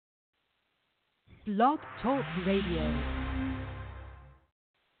Blog Talk Radio.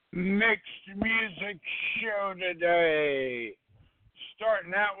 Mixed music show today.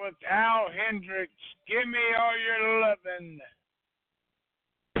 Starting out with Al Hendricks, Give Me All Your Lovin'.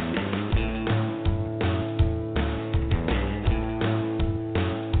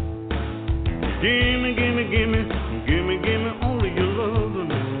 Gimme, gimme, gimme, gimme, gimme all of your lovin'.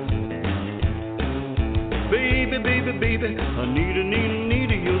 Baby, baby, baby, I need your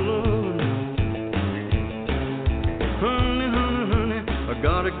lovin'. Honey, honey, honey, I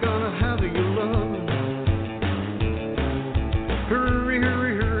gotta have your lovin'. Hurry,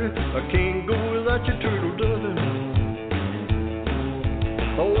 hurry, hurry, I can't go without your turtle dovin'.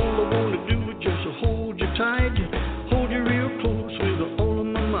 All I wanna do is just hold you tight, hold you real close with all of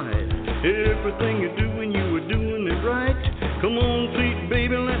my might. Everything you're doing, you are doing it right. Come on, sweet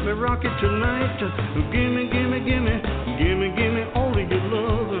baby, let me rock it tonight. Gimme, gimme, gimme, gimme, gimme all of your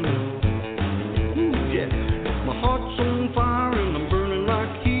lovin'. Ooh, yeah. My heart's on fire and I'm burning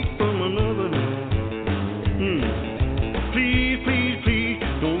like heat from an oven. Please, please, please,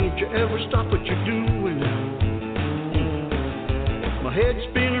 don't you ever stop what you're doing. My head's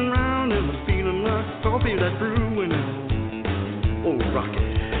spinning round and I'm feeling like coffee that's brewing. Oh, rock it.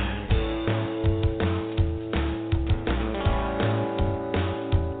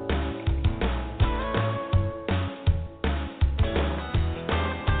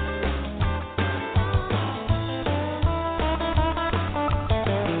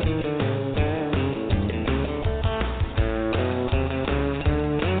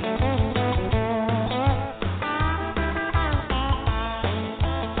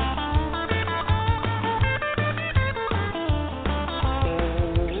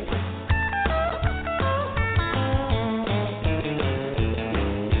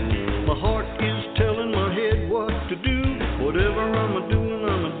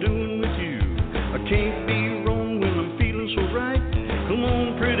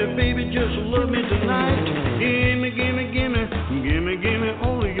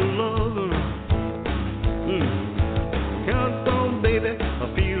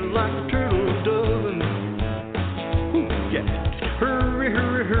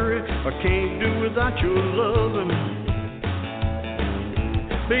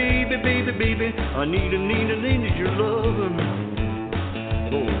 I need your lovin'.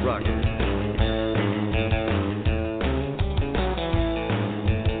 Oh, rock it.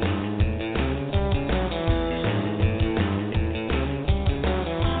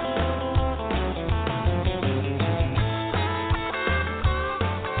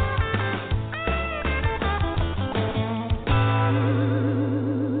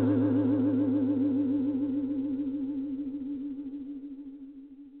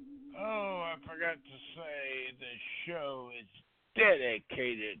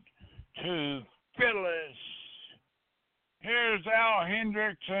 Dedicated to Phyllis. Here's Al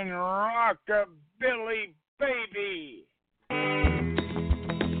Hendricks and Rockabilly Baby.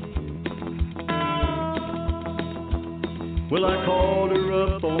 Well, I called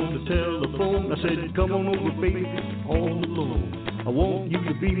her up on the telephone. I said, come on over, baby, all alone. I want you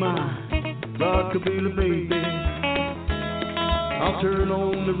to be my Rockabilly baby. I'll turn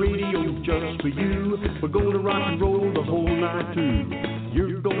on the radio just for you. We're gonna rock and roll the whole night through.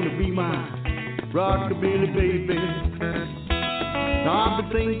 You're gonna be my Rockabilly baby. Now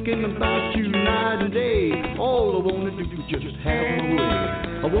I've been thinking about you night and day. All I wanna do is just have my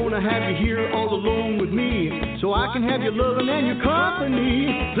way. I wanna have you here all alone with me, so I can have your loving and your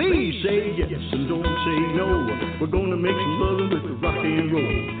company. Please say yes and don't say no. We're gonna make some loving with the rock and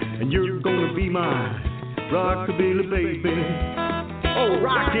roll, and you're gonna be my Rockabilly baby. Oh,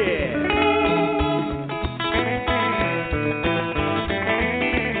 rock it!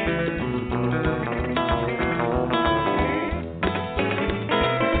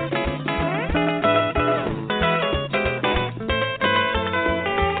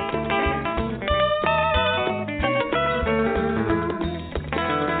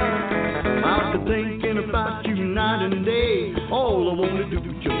 I've been thinking about you night and day. All I wanna do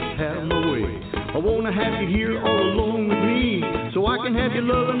is just have my way. I wanna have you here all alone with me, so I can have your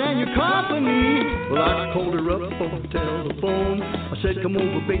loving and your company. Well, I called her up on the telephone. I said, come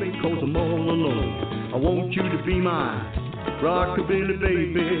over, baby, cause I'm all alone. I want you to be my Rockabilly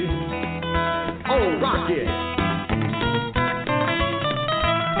baby. Oh, rock it!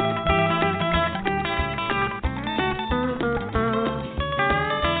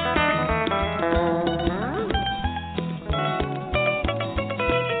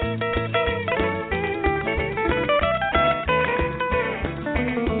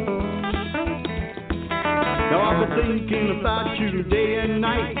 Thinking about you day and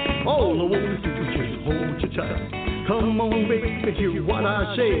night. All I want to do is come on, baby, hear what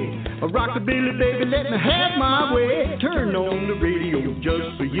I say. A rockabilly, baby, let me have my way. Turn on the radio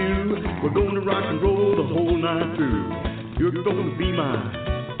just for you. We're gonna rock and roll the whole night through. You're gonna be my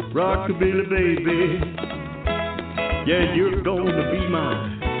rockabilly, baby. Yeah, you're gonna be my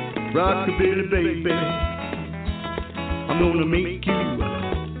rockabilly, baby. I'm gonna make you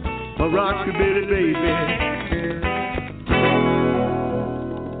my rockabilly, baby.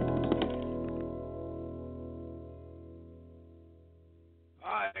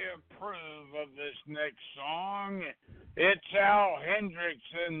 I approve of this next song. It's Al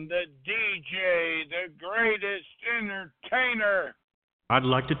Hendrickson, the DJ, the greatest entertainer. I'd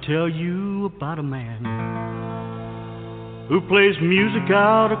like to tell you about a man who plays music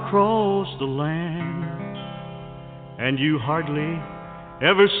out across the land, and you hardly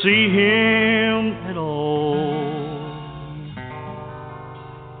ever see him at all.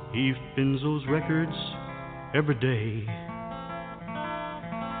 He spins those records every day,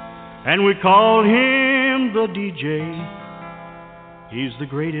 and we call him the DJ. He's the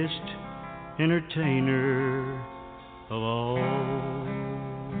greatest entertainer of all.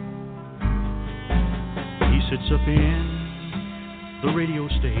 He sits up in the radio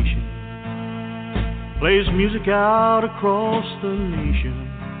station, plays music out across the nation,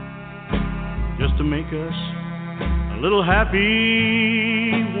 just to make us a little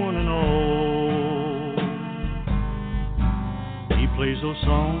happy, one and all. He plays those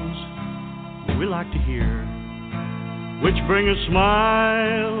songs we like to hear, which bring a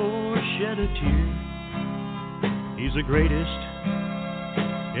smile or shed a tear. He's the greatest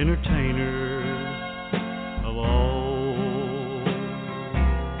entertainer of all.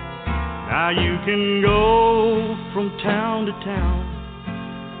 Now you can go from town to town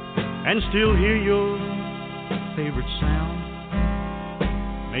and still hear your favorite sound.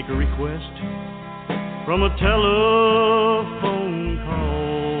 Make a request from a telephone call.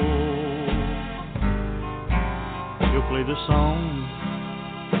 He'll play the song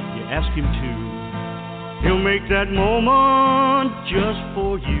you ask him to. He'll make that moment just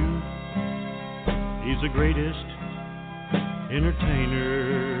for you. He's the greatest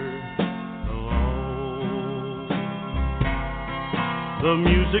entertainer of all. The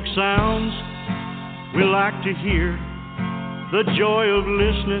music sounds we like to hear, the joy of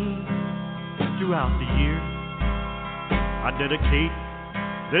listening throughout the year. I dedicate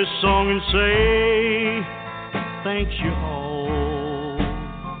this song and say thanks you all,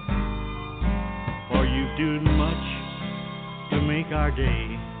 for you've done much to make our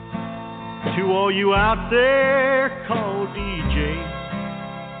day. To all you out there called DJ,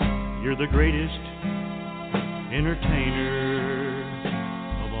 you're the greatest entertainer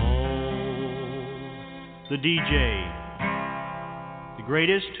of all. The DJ, the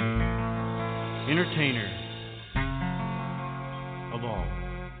greatest entertainer of all.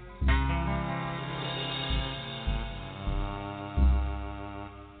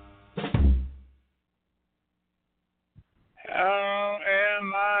 How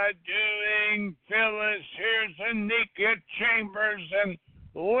am I doing, Phyllis? Here's Anika Chambers, and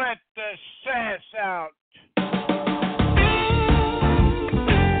let the sass out.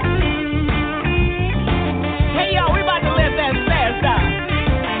 Hey, y'all, we about to let that sass out.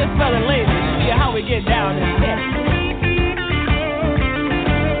 This fella lazy. See how we get down in Texas.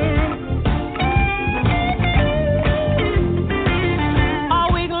 All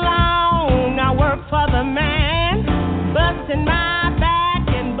week long, I work for the man, busting my back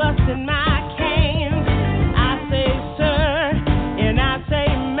and busting my cans. I say, sir, and I say,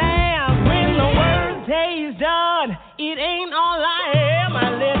 ma'am, when the work day's done, it ain't all I am. I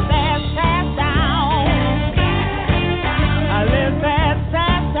let that sass out. I let that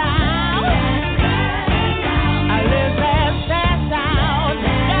sass out. I let that sass out.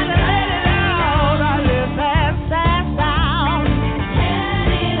 Gotta let it out. I let that sass out.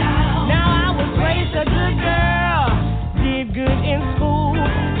 Now I was raised a good girl, did good in school.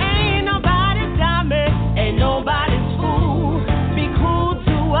 Ain't no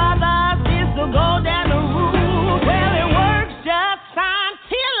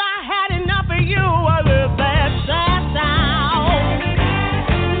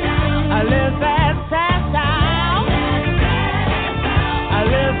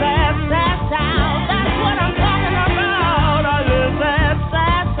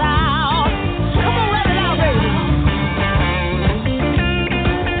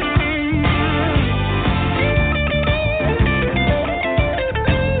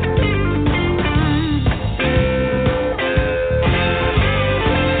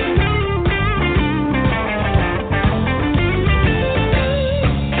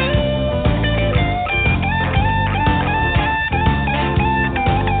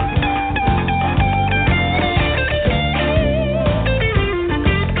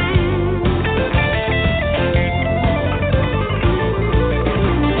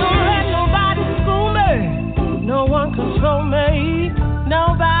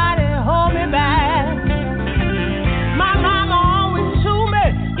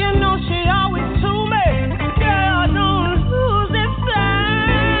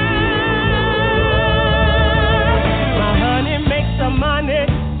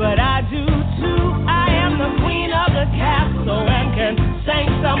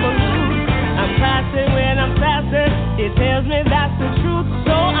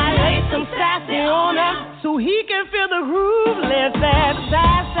so he can feel the groove. Let's that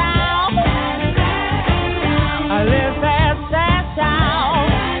sad sound. Let's that sad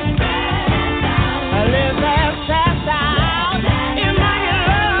sound. Let's that sad sound. It might get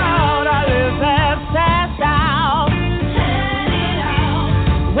loud. Let's that sad sound.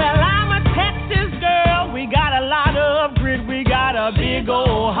 Well, I'm a Texas girl. We got a lot of grit. We got a big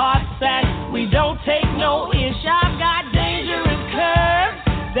old hot sack. We don't take no ish. I've got dangerous curves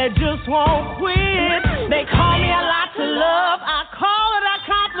that just won't quit. They call me a lot to love. I call it a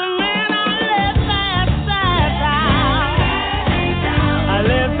compliment. I live that sad sound. I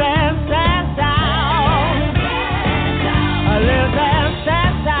live that sad sound. I live that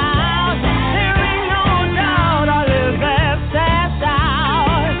sad sound. There ain't no doubt. I live that sad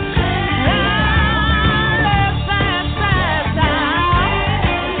sound. I live that sad sound.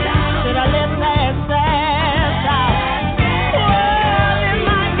 Did I live that sad sound? Well, it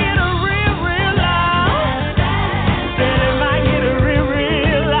might get a real loud. Said it might get a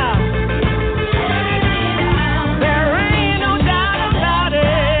real loud. There ain't no doubt about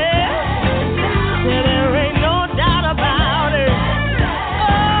it. Said there ain't no doubt about it.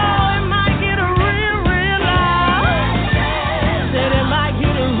 Oh, it might get a real loud. Said it might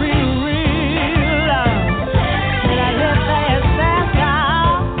get a real loud. Said I live that sad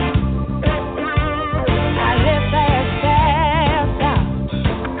sound. I live that sad sound.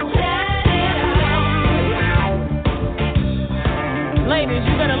 Ladies,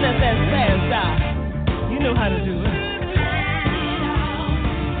 you better let that sad sound. You know how to do it.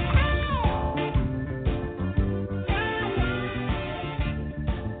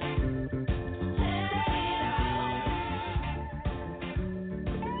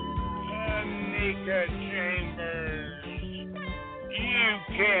 Anika Chambers, you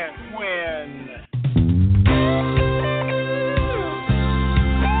can't win.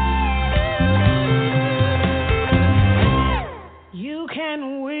 You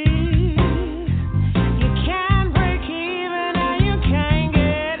can win. You can break even and you can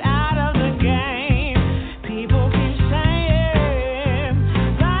get out of the game. People keep saying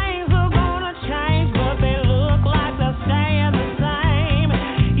things are gonna change, but they look like they're staying the same.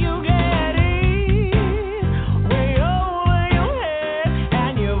 You get in way over your head,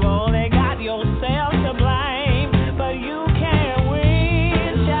 and you've only got yourself to blame. But you can't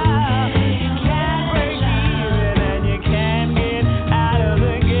win, child. You can't break even and you can't get out of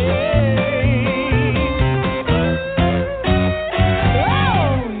the game.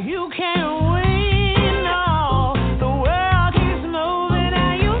 Oh, you can't win, no. The world keeps moving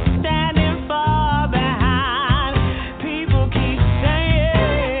and you're standing far behind. People keep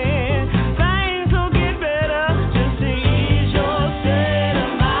saying things will get better just to ease your state of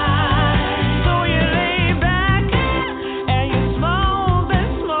mind. So you lay back and you smoke and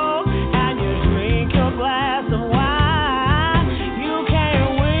smoke and you drink your glass of wine. You can't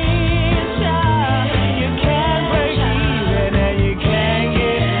win, child. You can't break even and you can't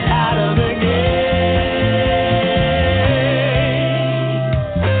get out of the game.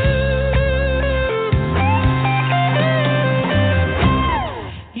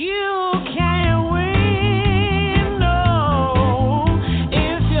 You can't win, no,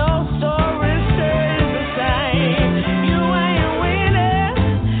 if your story stays the same. You ain't winning,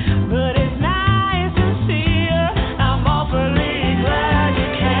 but it's nice to see you. I'm awfully glad you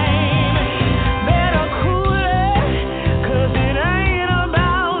came. Better cool it, 'cause it ain't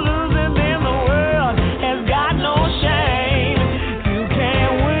about losing, then the world has got no shame. You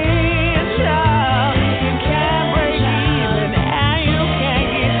can't win, child. You can't break even and you can't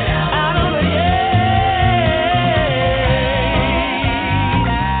get out of the game.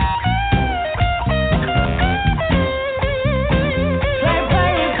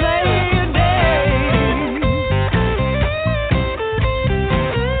 Play your day.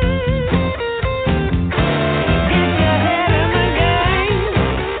 Get your head in the game.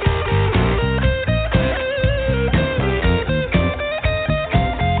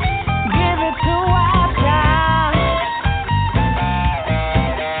 Give it to our child.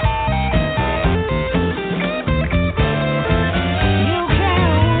 You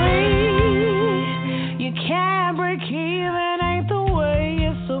can't win. You can't break even. Ain't the way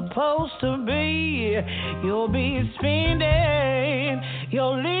it's supposed to be. You'll be spending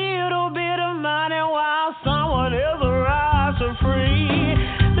your little bit of money while someone else arrives for free.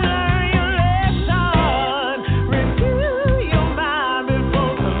 Learn your lesson. Review your mind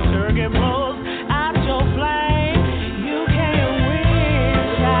before the circuit blows out your flame. You can't win,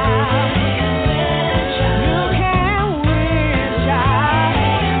 child. You can't win, child.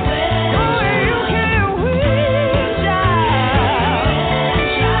 Oh, you can't win, child.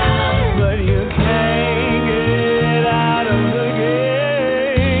 But you can't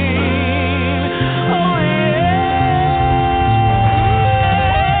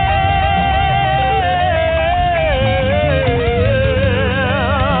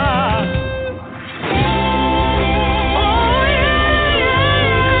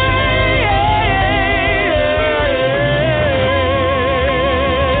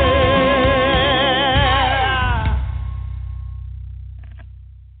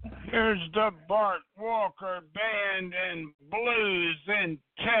Here's the Bart Walker Band and Blues in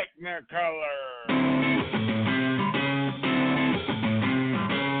Technicolor.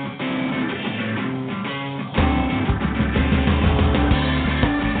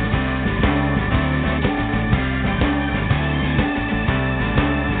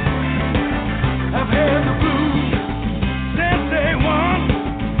 I've had the blues since day one.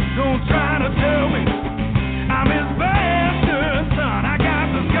 Don't try to tell me I'm his bastard son. I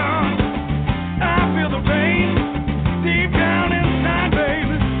got the scars. I feel the pain deep down inside,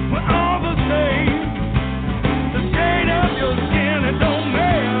 baby. We're all the same. The shade of your skin, it don't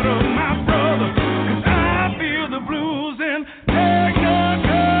matter, my brother. 'Cause I feel the blues in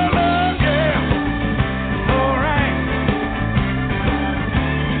Technicolor, yeah. Alright.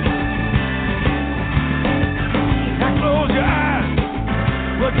 Now close your eyes.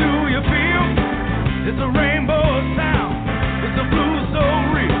 What do you feel? It's a rainbow of sound. It's a blues so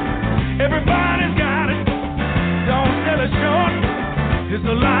real. Everybody's got it. Don't sell it short. It's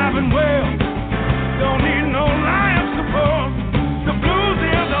alive and well. Don't need no life support. The blues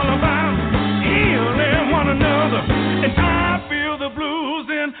is all about healing one another. And I feel the blues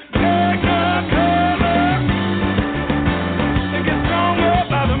in Technicolor. It gets stronger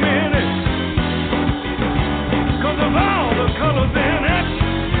by the minute 'cause of all the colors in it.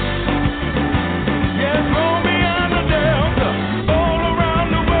 Yes, roll beyond the delta. All around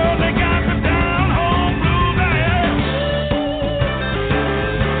the world they got the down home blues.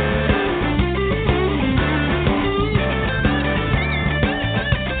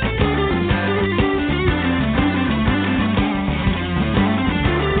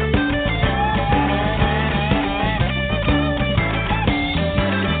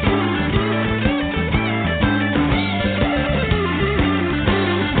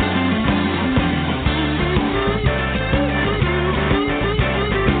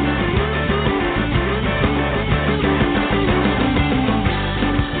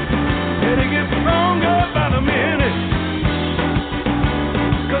 And it gets stronger by the minute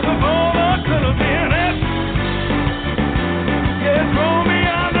 'cause of all the colors in it. Yes, roll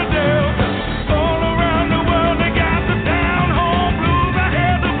beyond the delta. All around the world they got the down home blues. I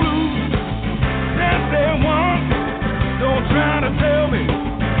had the blues since day one. Don't try to tell me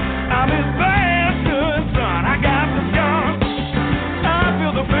I'm his bastard son. I got the scars. I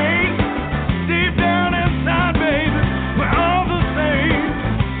feel the pain deep down inside, baby. We're all the same.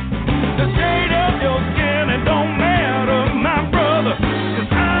 The shade of your skin, it don't matter, my brother.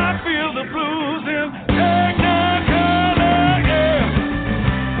 'Cause I feel the blues in Technicolor, yeah.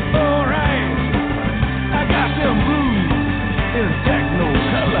 Alright, I got them blues in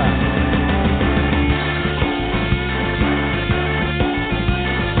Technicolor.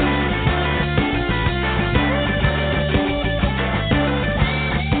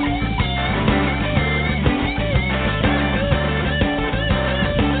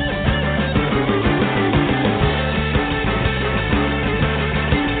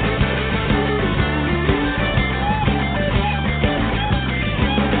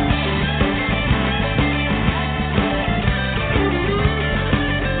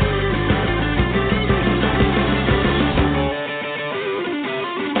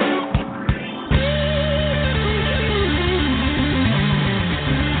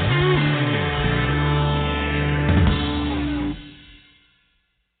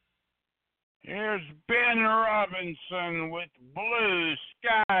 Here's Ben Robinson with Blue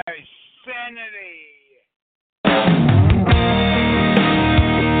Sky Sanity.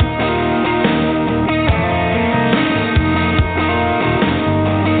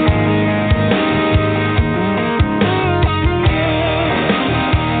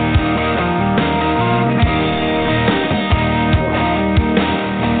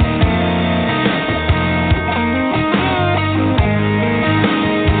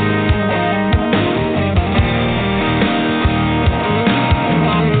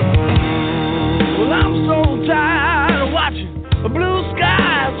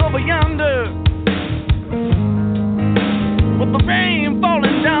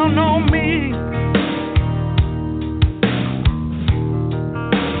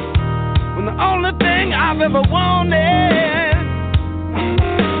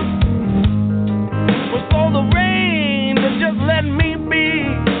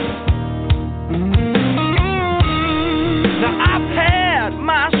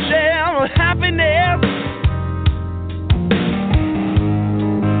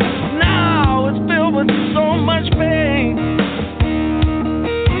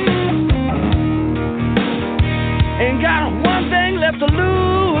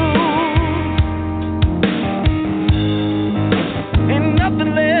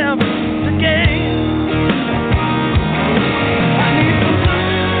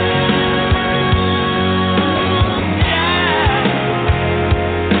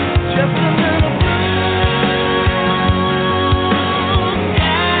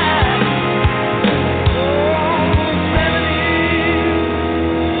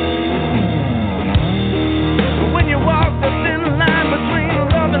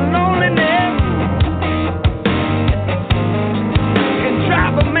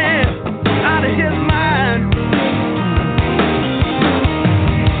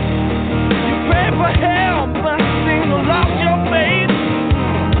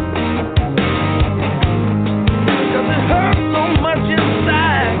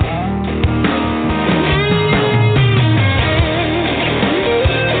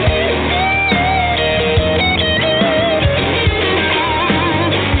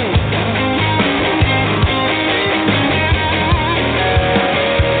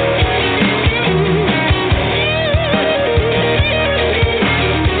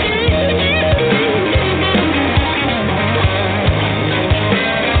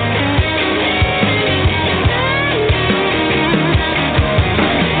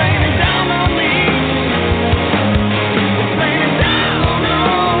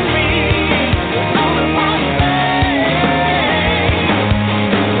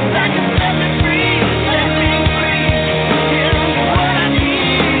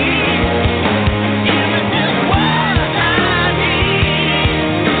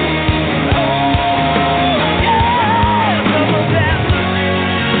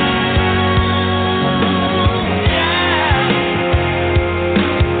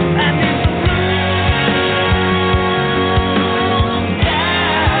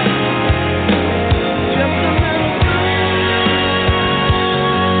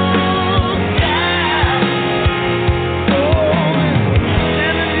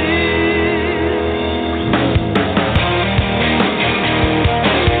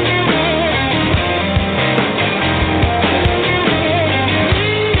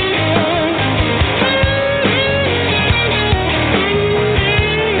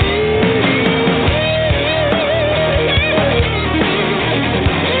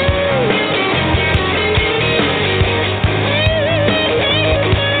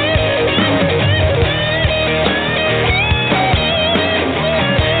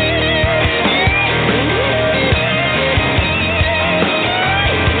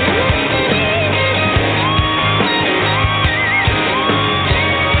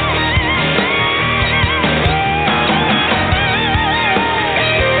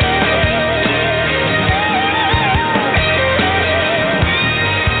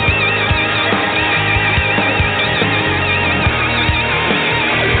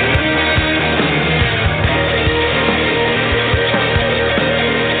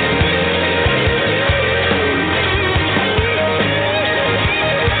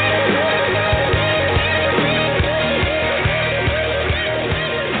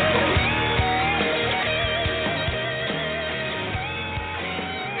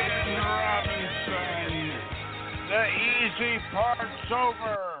 easy part's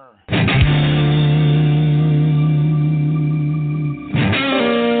over.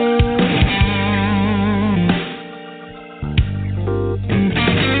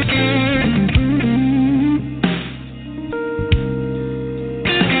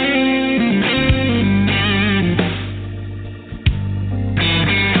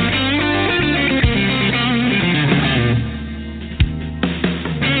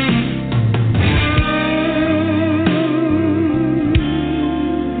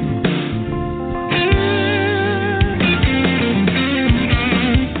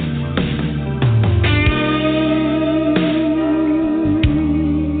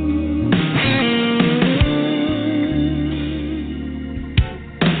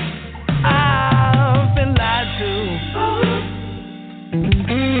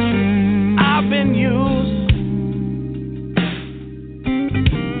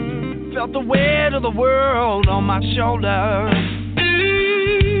 Felt the weight of the world on my shoulders.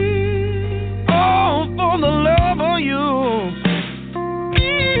 Oh, for the love of you.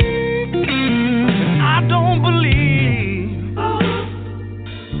 I don't believe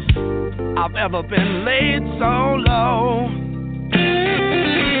I've ever been laid so low.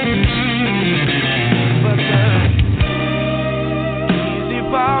 But the easy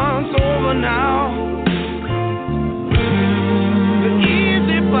part's over now. The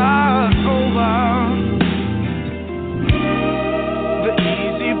easy part's over. The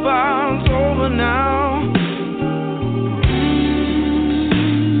easy part's over now.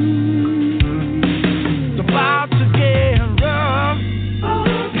 It's about to get rough,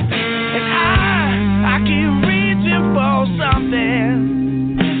 and I keep reaching for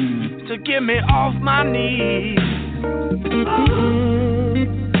something to get me off my knees.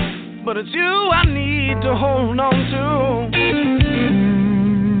 But it's you I need to hold on to,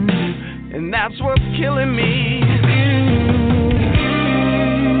 and that's what's killing me.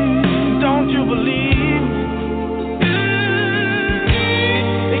 Don't you believe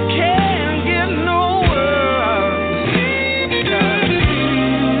it can't get no worse? 'Cause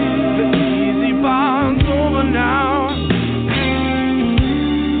the easy part's over now.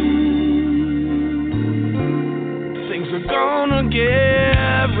 Things are gonna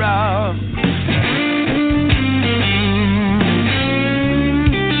get rough.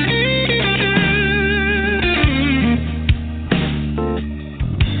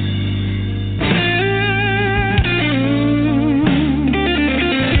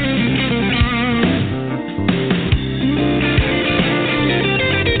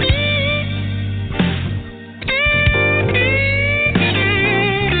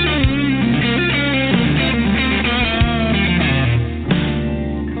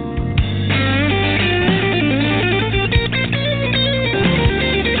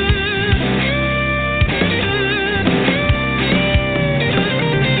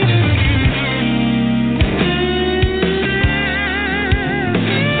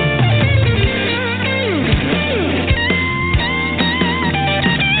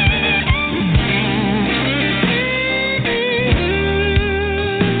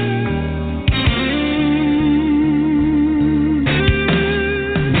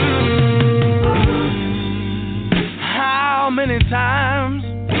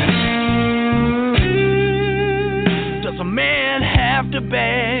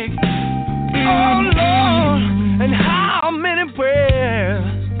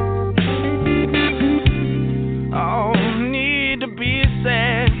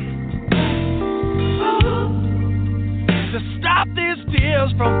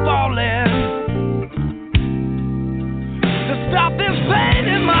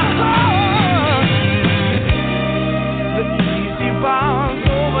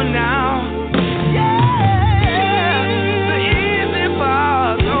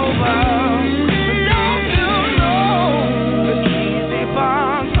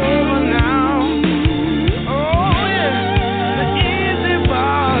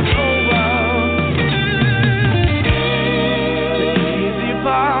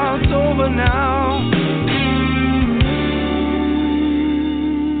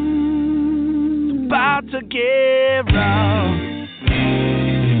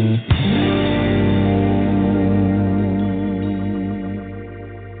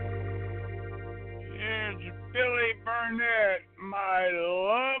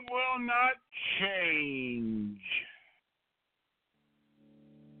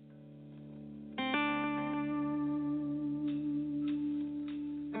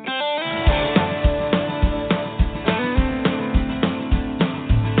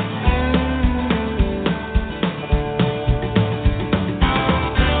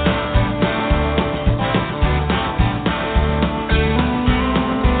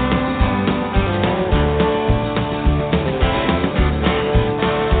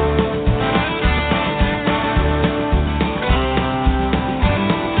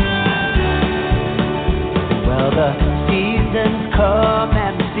 the seasons come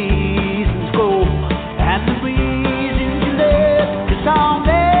and the seasons go, and the reasons you left this song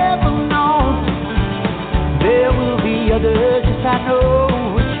never known. There will be others, yes I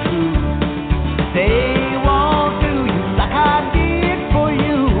know it's true. They won't do you like I did for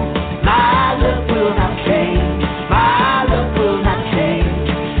you. My love will not change, my love will not change.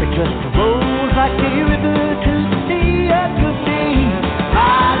 It just rolls like a river to the sea of your name.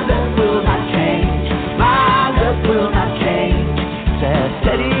 My love will not change, my love will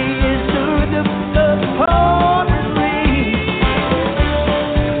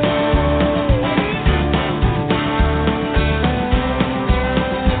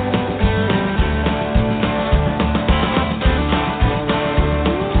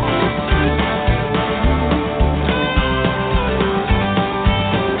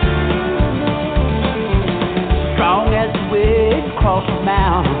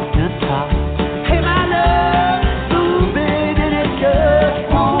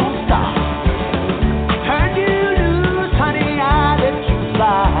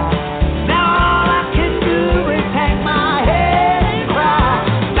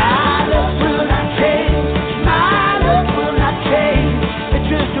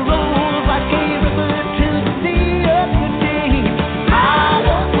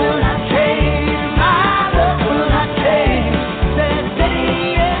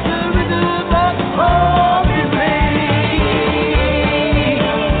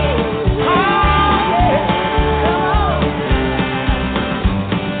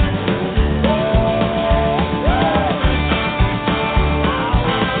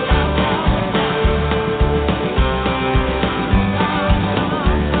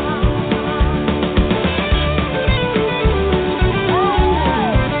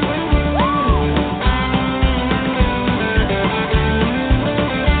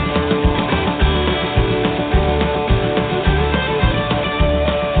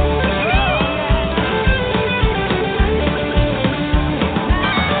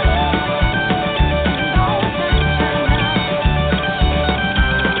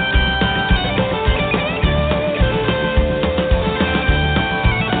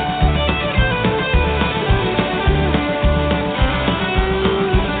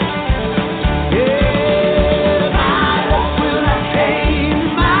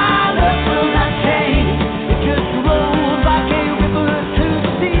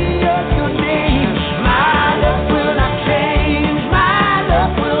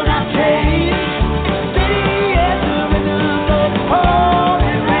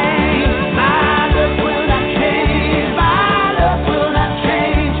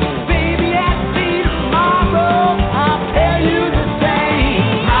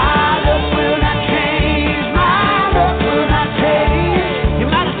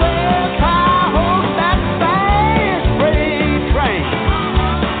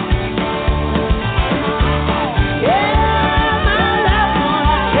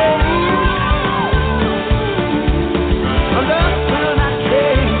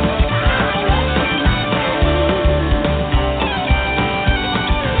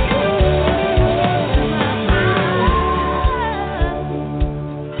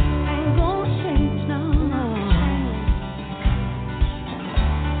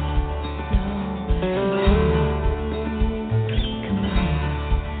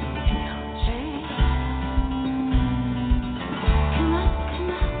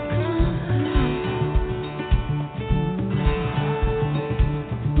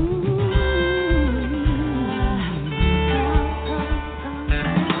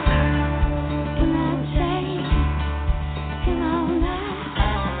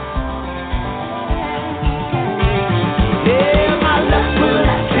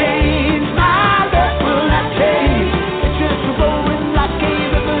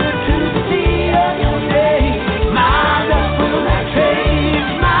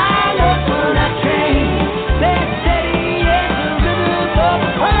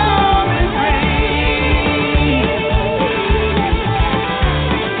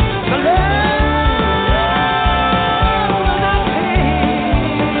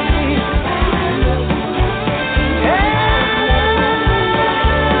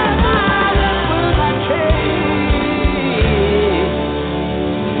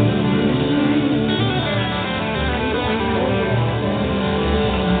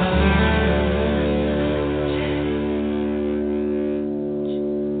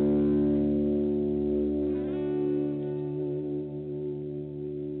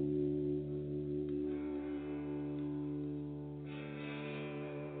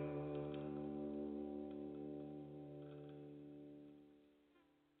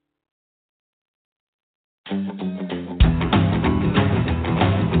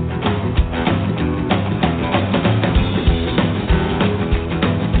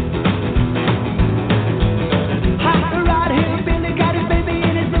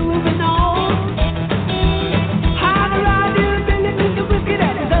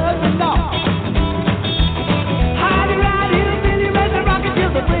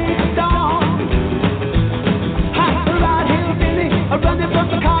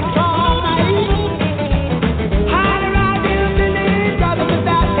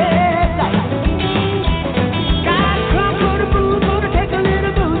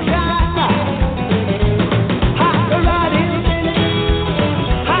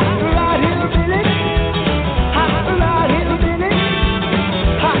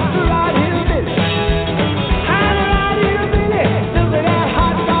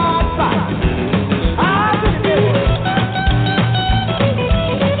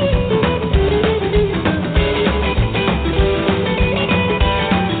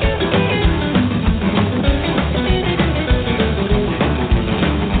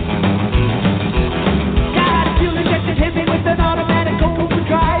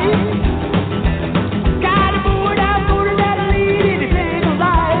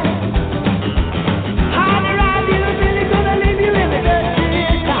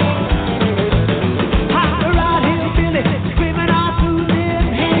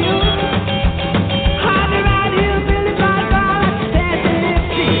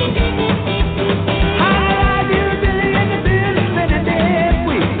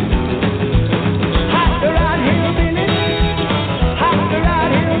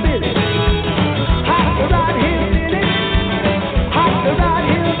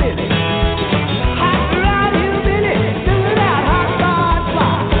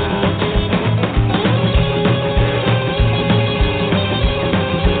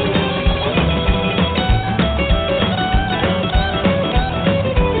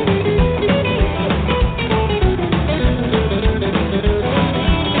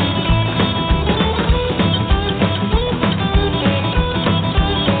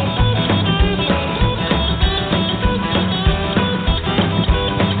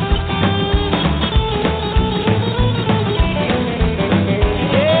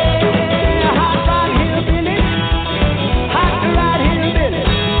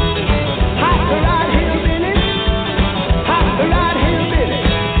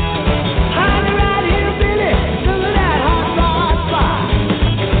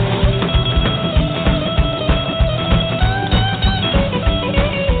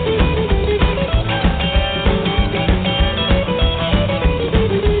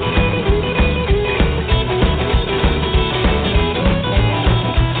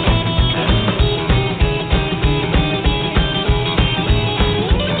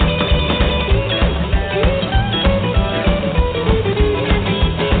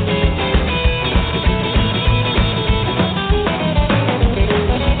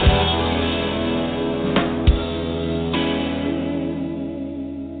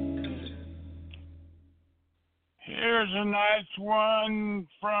one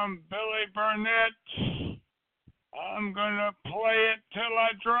from Billy Burnett. I'm gonna play it till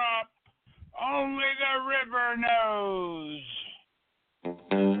I drop. Only the river knows.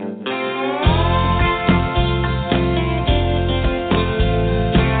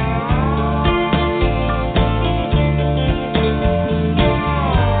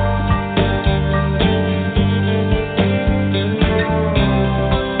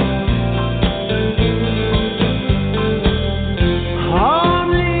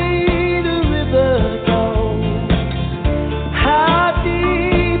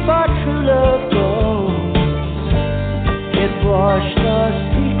 Washed our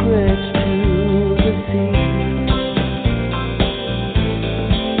secrets to the sea.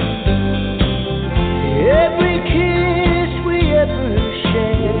 Every kiss we ever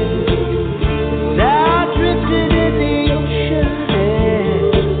shared is now drifted in the ocean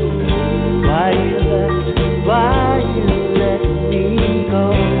air. Why you let me go?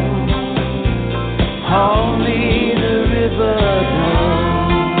 Only the river knows.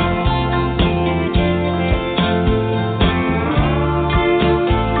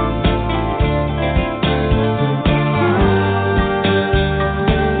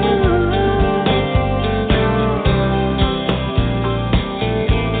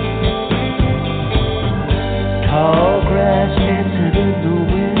 Tall grass dancing in the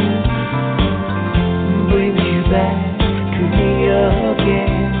wind brings you back to me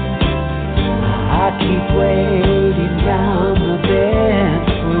again. I keep waiting round the bend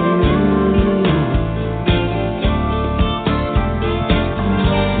for you.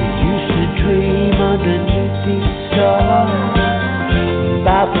 We used to dream underneath these stars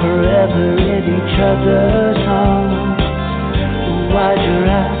about forever in each other's arms. Why'd your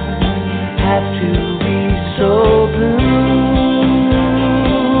eyes have to be so blue?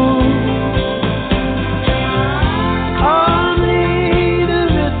 Only the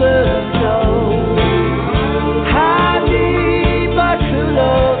river knows how deep our true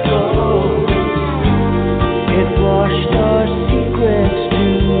love goes. It washed our secrets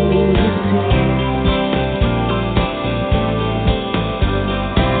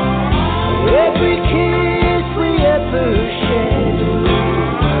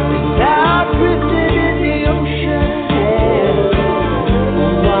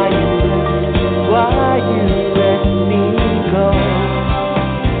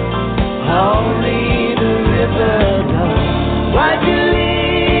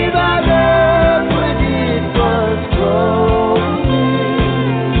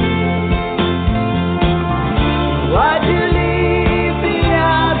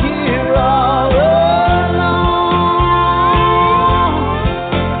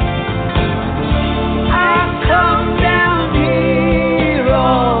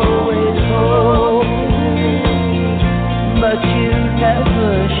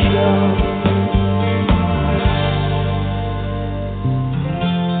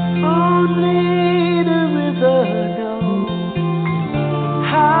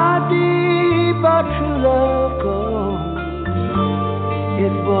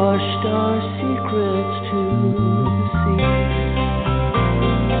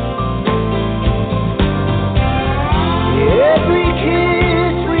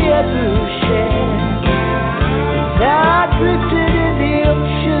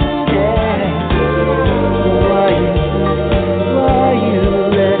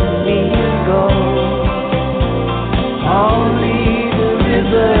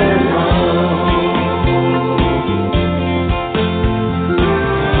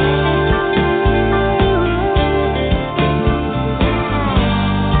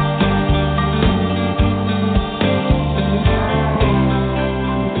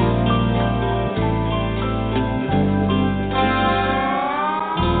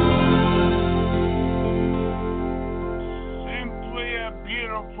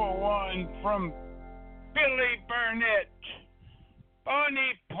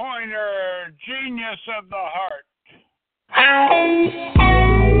Johnny Pointer, Genius of the Heart.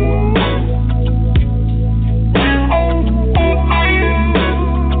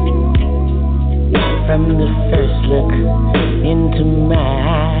 From the first look into my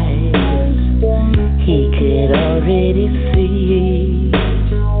eyes, he could already see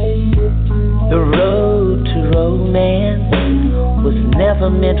the road to romance was never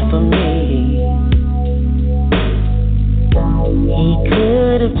meant for me. He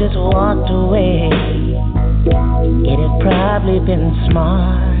could have just walked away. It had probably been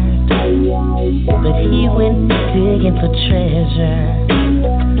smart, but he went digging for treasure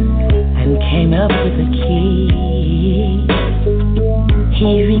and came up with a key.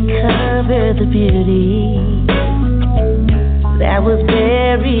 He recovered the beauty that was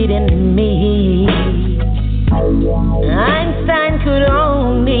buried in me. Einstein could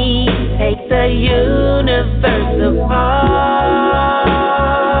only take the universe apart,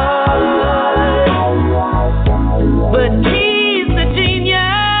 but he's the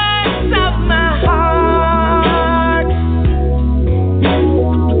genius of my heart.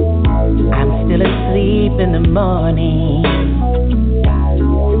 I'm still asleep in the morning.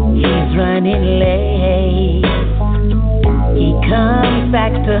 He's running late. He comes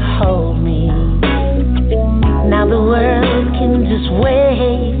back to hold me. Now the world can just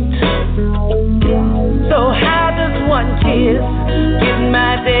wait. So how does one kiss give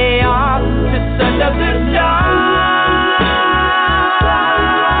my day off to such a good start?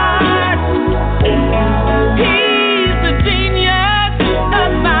 He's the genius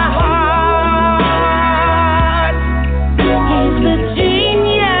of my heart. He's the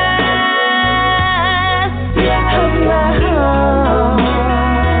genius of my heart.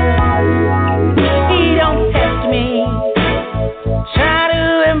 He don't test me, try to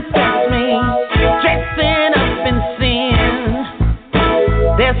impress me, dressing up in sin.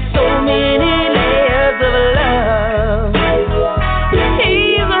 There's so many layers of love.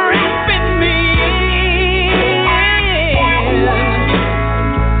 He's wrapping me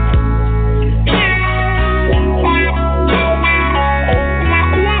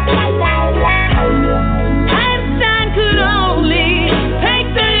Einstein could only take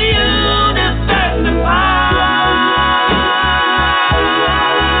the universe apart,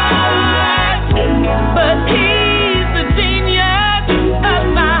 but he's the genius of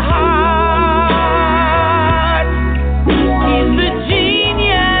my heart. He's the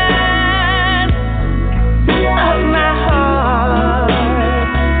genius of my heart.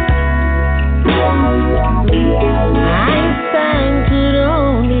 Einstein could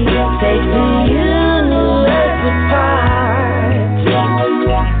only take the universe apart,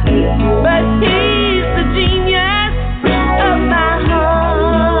 but he's the genius of my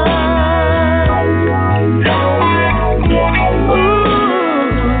heart.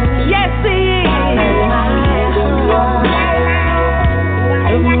 Ooh, yes he is.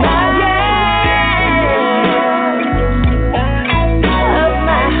 Of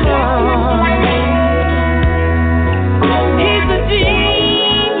my heart. He's the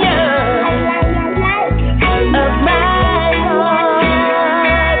genius of my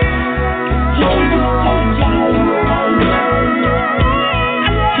heart. He's the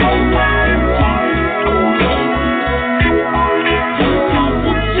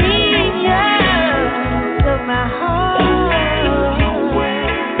genius of my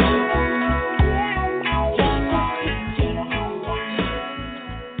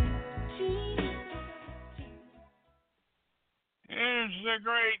Here's the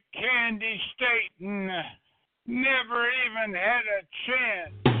great Candy Staton. Never even had a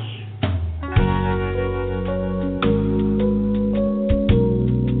chance.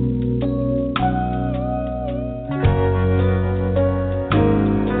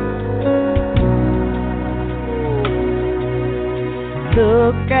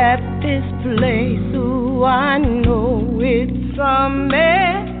 Look at this place, ooh, I know it's a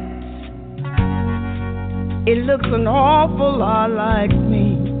mess. It looks an awful lot like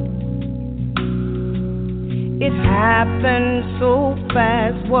me. It happened so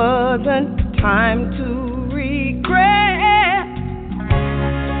fast, wasn't time to regret.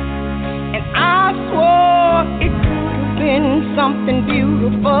 And I swore it could have been something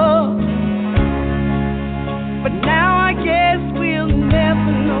beautiful, but now I guess we'll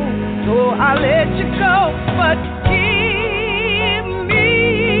never know. So I'll let you go, but give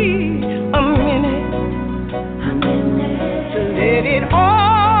me a minute to let it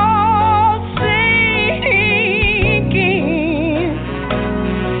all sink in.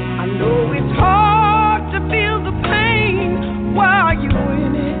 I know it's hard to feel the pain while you're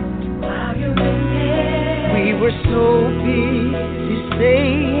in it. We were so busy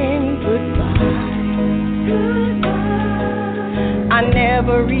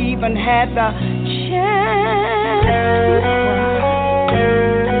never even had the chance to cry.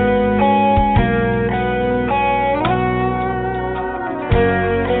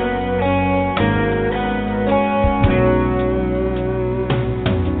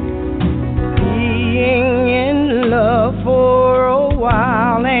 Being in love for a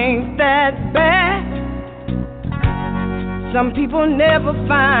while ain't that bad. Some people never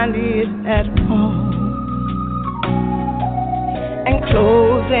find it at all. And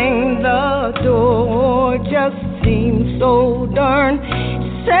closing the door just seems so darn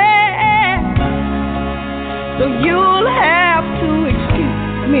sad. So you'll have to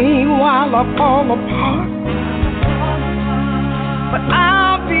excuse me while I fall apart. But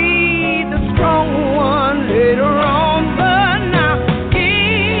I'll be the strong one later on. But now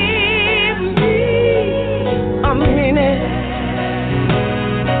give me a minute.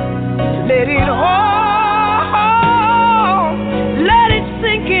 Let it all, let it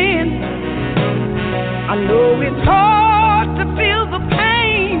sink in. I know it's hard to feel the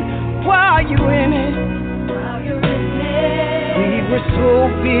pain while you're in it. We were so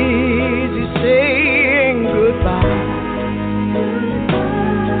busy saying goodbye.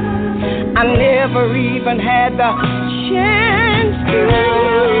 I never even had the chance to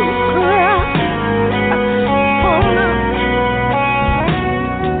cry.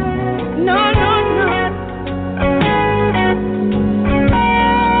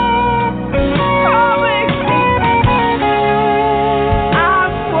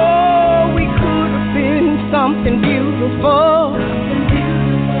 Beautiful,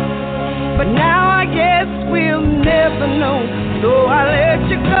 but now I guess we'll never know. So I let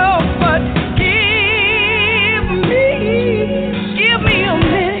you go, but give me a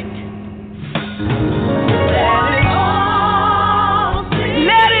minute.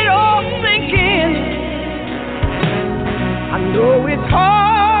 Let it all sink in. I know it's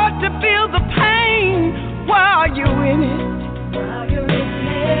hard to feel the pain while you're in it.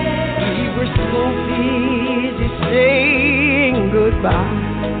 We were so busy saying goodbye.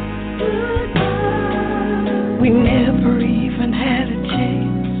 We never even had a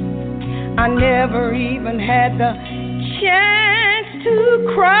chance. I never even had the chance to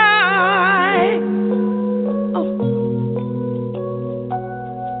cry. Oh,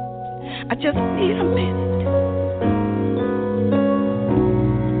 I just need a minute.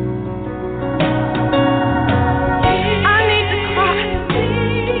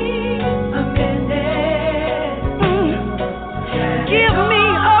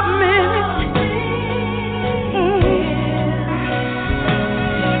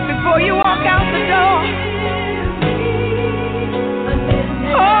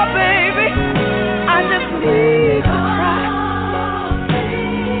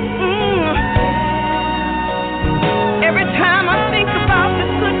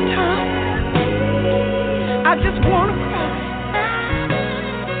 I just wanna cry.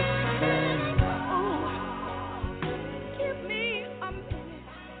 Oh, give me a minute.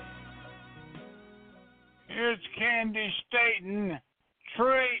 Here's Candy Staten.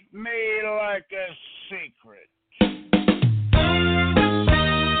 Treat me like a secret.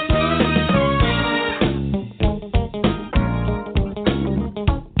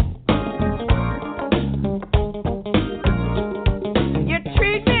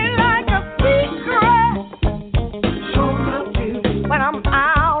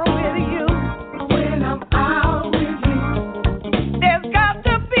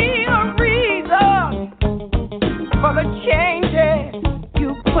 Changes you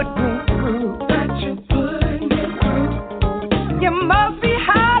put me through. You must be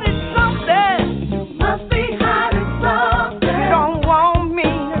hiding something. You must be hiding something. You don't want me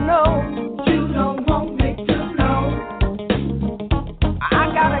to know. You don't want me to know. I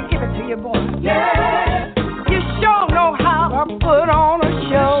gotta give it to you, boy. Yeah. You sure know how to put on a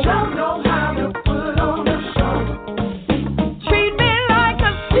show. You sure know how to put on a show. Treat me like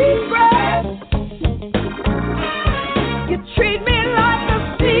a secret. You treat me like a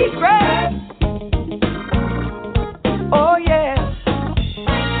secret. Oh yeah.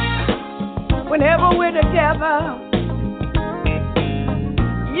 Whenever we're together,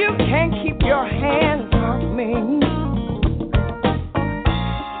 you can't keep your hands off me.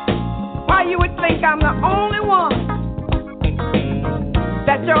 Why you would think I'm the only one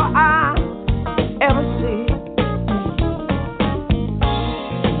that your eyes ever see.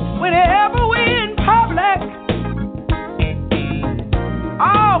 Whenever we're in public,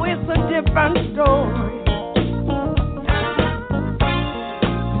 oh, it's a different story.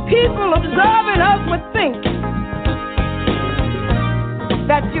 People observing us would think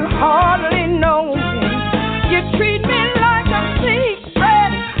that you hardly know me. You treat me like a secret.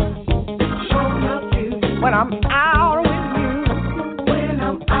 I'm out with you. When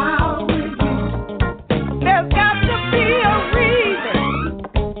I'm out with you. There's got to be a reason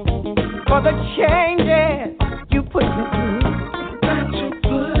for the changes you put me through. That you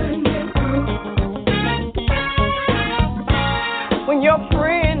put me through. When your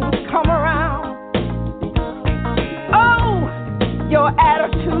friends come around, oh, your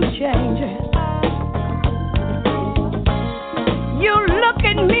attitude changes. You look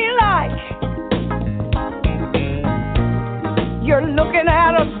at me like you're looking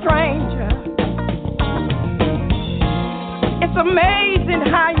at a stranger. It's amazing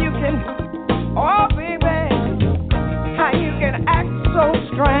how you can, oh baby, how you can act so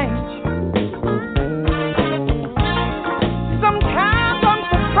strange. Sometimes I'm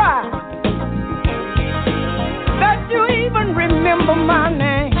surprised that you even remember my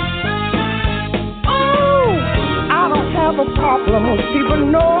name. Oh, I don't have a problem with people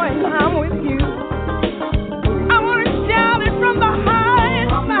knowing I'm with you. I want to shout it from the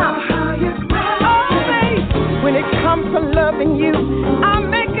highest mountain. Oh, babe, when it comes to loving you, I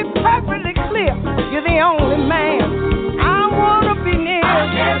make it perfectly clear you're the only man I want to be near.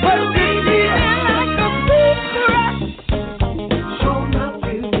 But you feel like a secret. Sure enough,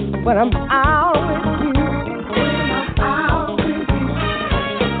 you. But I'm out with you. When I'm out with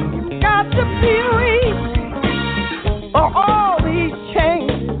you. Got to be reached for all these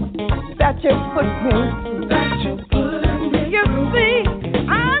changes that you put me. That you put me. You see,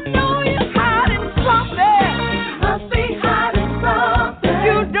 I know you're hiding something. I see hiding something.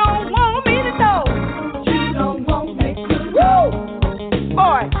 You don't want me to know. You don't want me to know.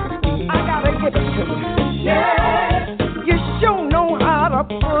 Boy, I gotta give it to you. Yeah. You sure know how to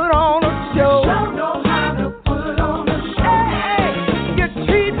put on a show. You sure know how to put on a show. Hey, you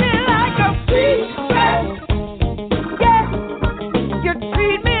treat me like a princess. Yeah, you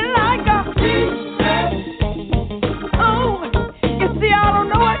treat me like a princess. Oh, you see, I don't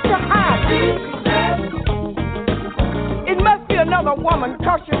know what to hide. It must be another woman,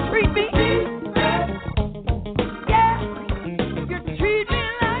 'cause you treat me. Yeah, you treat me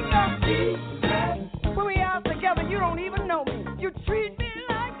like a princess. When we out together, you don't even know me. You treat me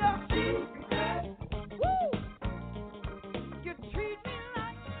like a princess. Woo! You treat me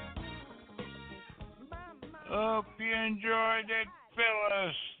like Hope you enjoyed it,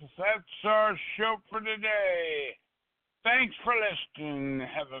 Phyllis. That's our show for today. Thanks for listening.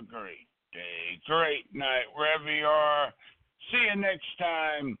 Have a great day, great night, wherever you are. See you next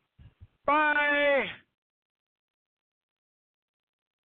time.